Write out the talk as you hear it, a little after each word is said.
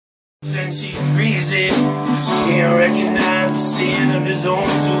Since he breathes it, she can't recognize the sin of his own 2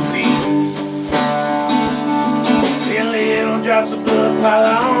 feet. Little drops of blood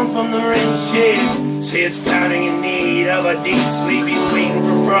pile on from the rain shed. His head's pounding in need of a deep sleep. He's waiting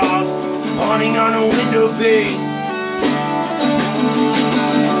for frost, haunting on a window pane.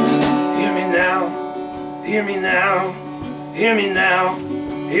 Hear me now, hear me now, hear me now,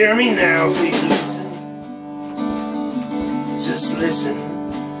 hear me now, please listen. Just listen.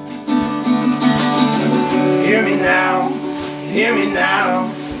 Hear me now, hear me now,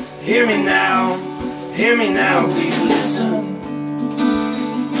 hear me now, hear me now, please listen.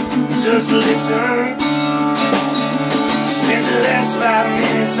 Just listen. Spend the last 5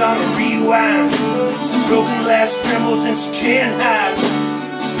 minutes on a rewind. The broken glass trembles and she can't hide.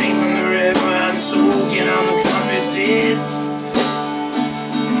 Steam from the red wine soaking on the carpet's edge.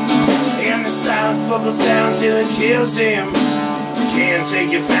 And the silence buckles down till it kills him. Can't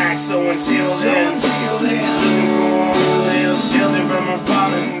take it back, so until then, looking for a little shelter from her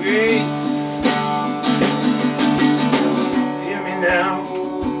fallen grace. Hear me now,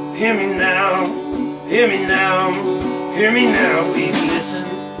 hear me now, hear me now, hear me now, please listen.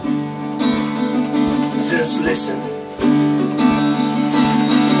 Just listen.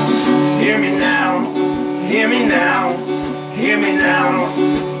 Hear me now, hear me now, hear me now,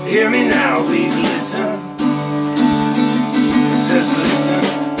 hear me now, please listen. Just listen.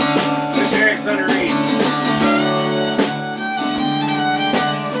 Let's hear it, Thunder Reed.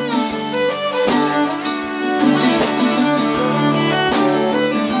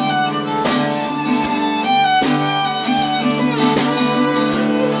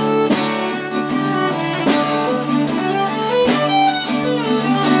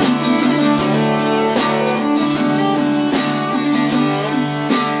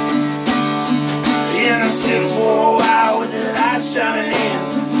 And I sit for a while with the light shining in,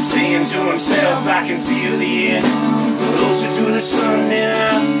 saying to himself, I can feel the end, closer to the sun than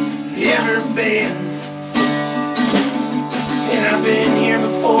I've ever been. And I've been here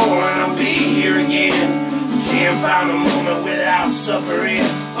before and I'll be here again. Can't find a moment without suffering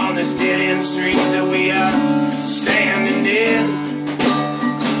on this dead-end street that we are standing in.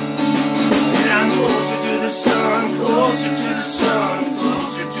 And I'm closer to the sun, closer to the sun,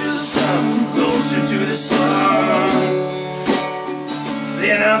 closer to the sun, closer to the sun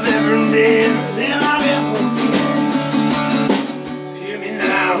than I've ever been, than I've ever been. Hear me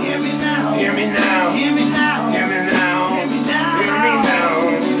now, hear me now, hear me now, hear me now, hear me now, hear me now,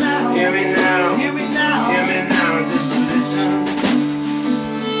 hear me now, hear me now, hear me now, just listen.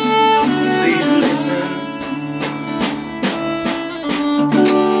 Please listen.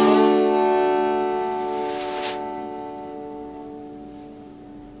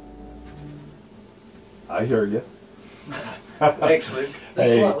 I hear you. Thanks, Luke.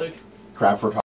 Thanks a lot, Luke. Cranford